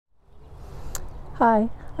Hi,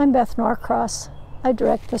 I'm Beth Norcross. I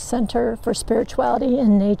direct the Center for Spirituality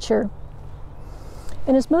in Nature.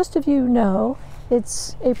 And as most of you know,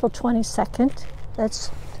 it's April 22nd.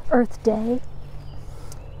 That's Earth Day.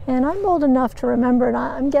 And I'm old enough to remember, and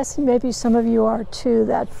I'm guessing maybe some of you are too,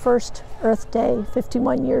 that first Earth Day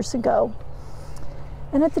 51 years ago.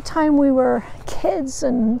 And at the time we were kids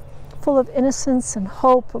and full of innocence and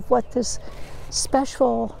hope of what this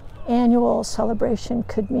special annual celebration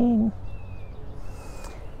could mean.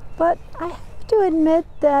 But I have to admit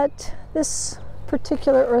that this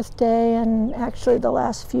particular Earth Day, and actually the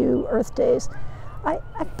last few Earth Days,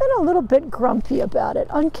 I've been a little bit grumpy about it,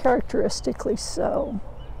 uncharacteristically so.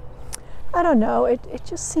 I don't know, it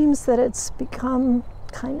just seems that it's become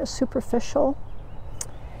kind of superficial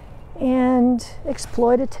and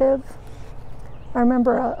exploitative. I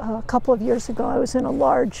remember a couple of years ago I was in a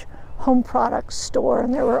large home products store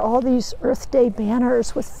and there were all these Earth Day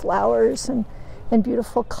banners with flowers and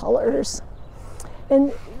beautiful colors.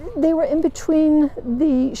 And they were in between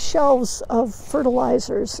the shelves of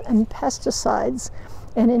fertilizers and pesticides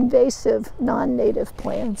and invasive non-native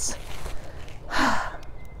plants.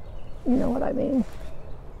 You know what I mean.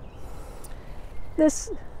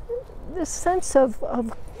 This sense of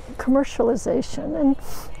commercialization, and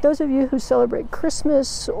those of you who celebrate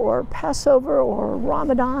Christmas or Passover or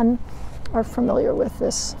Ramadan are familiar with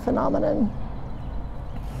this phenomenon.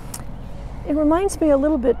 It reminds me a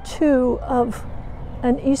little bit too of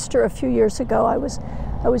an Easter a few years ago. I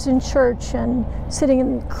was in church and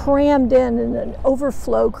sitting crammed in an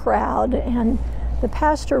overflow crowd, and the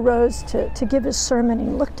pastor rose to give his sermon. He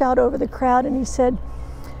looked out over the crowd and he said,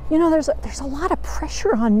 "You know, there's a lot of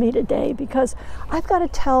pressure on me today because I've got to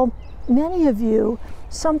tell many of you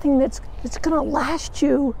something that's going to last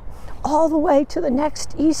you all the way to the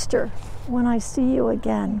next Easter when I see you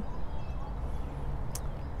again."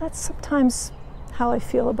 That's sometimes how I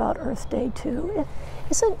feel about Earth Day too.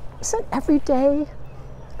 Isn't every day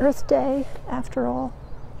Earth Day after all?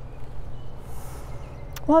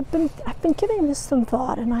 Well, I've been giving this some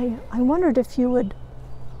thought, and I wondered if you would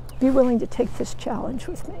be willing to take this challenge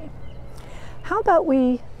with me. How about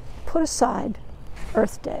we put aside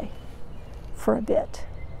Earth Day for a bit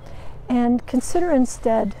and consider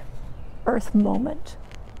instead Earth Moment?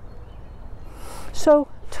 So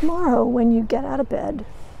tomorrow when you get out of bed,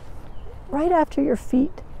 right after your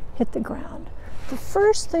feet hit the ground, the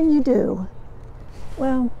first thing you do,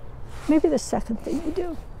 well, maybe the second thing you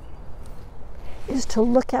do, is to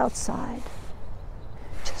look outside.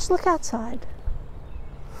 Just look outside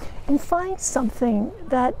and find something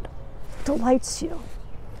that delights you,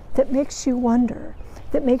 that makes you wonder,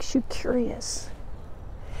 that makes you curious.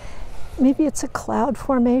 Maybe it's a cloud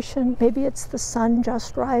formation, maybe it's the sun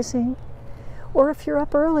just rising, or if you're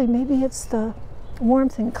up early, maybe it's the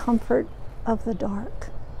warmth and comfort of the dark.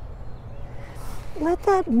 Let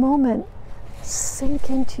that moment sink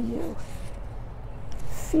into you.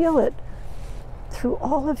 Feel it through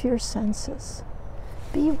all of your senses.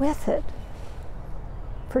 Be with it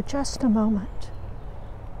for just a moment.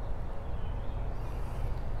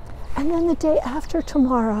 And then the day after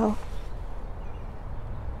tomorrow,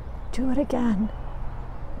 do it again.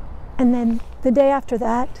 And then the day after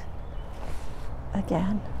that,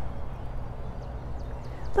 again.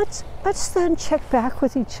 Let's then check back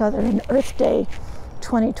with each other in Earth Day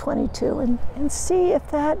 2022 and see if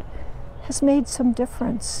that has made some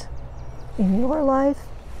difference in your life,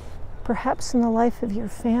 perhaps in the life of your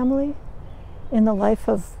family, in the life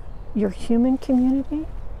of your human community,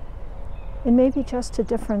 and maybe just a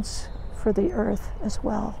difference for the earth as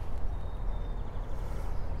well.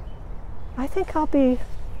 I think I'll be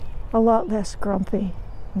a lot less grumpy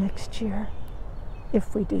next year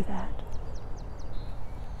if we do that.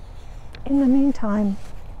 In the meantime,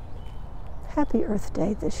 happy Earth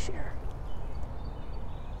Day this year.